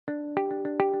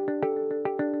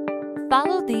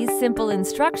Follow these simple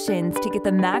instructions to get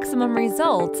the maximum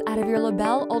results out of your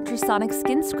Labelle Ultrasonic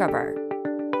Skin Scrubber.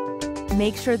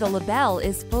 Make sure the Labelle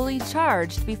is fully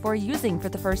charged before using for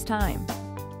the first time.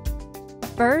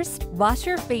 First, wash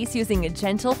your face using a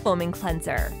gentle foaming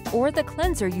cleanser, or the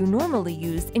cleanser you normally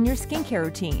use in your skincare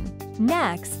routine.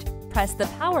 Next, press the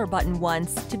power button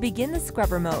once to begin the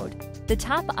scrubber mode. The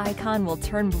top icon will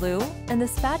turn blue and the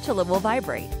spatula will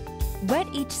vibrate. Wet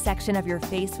each section of your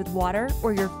face with water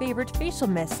or your favorite facial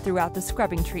mist throughout the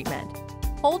scrubbing treatment.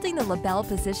 Holding the Labelle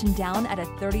positioned down at a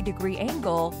 30-degree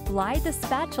angle, glide the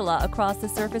spatula across the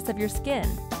surface of your skin.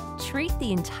 Treat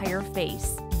the entire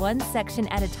face, one section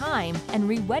at a time, and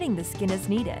re-wetting the skin as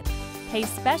needed. Pay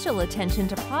special attention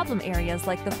to problem areas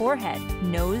like the forehead,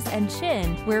 nose, and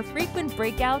chin, where frequent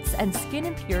breakouts and skin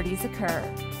impurities occur.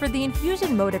 For the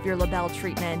infusion mode of your Labelle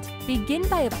treatment, begin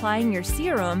by applying your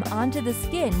serum onto the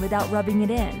skin without rubbing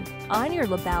it in. On your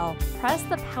Labelle, press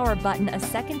the power button a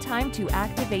second time to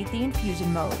activate the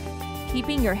infusion mode.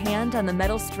 Keeping your hand on the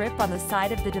metal strip on the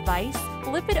side of the device,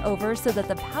 flip it over so that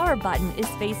the power button is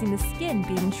facing the skin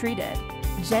being treated.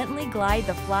 Gently glide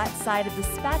the flat side of the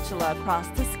spatula across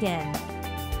the skin.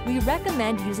 We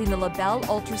recommend using the Labelle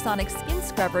Ultrasonic Skin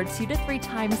Scrubber 2 to 3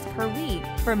 times per week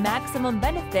for maximum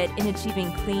benefit in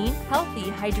achieving clean, healthy,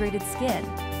 hydrated skin.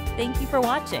 Thank you for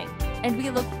watching, and we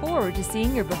look forward to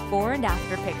seeing your before and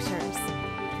after pictures.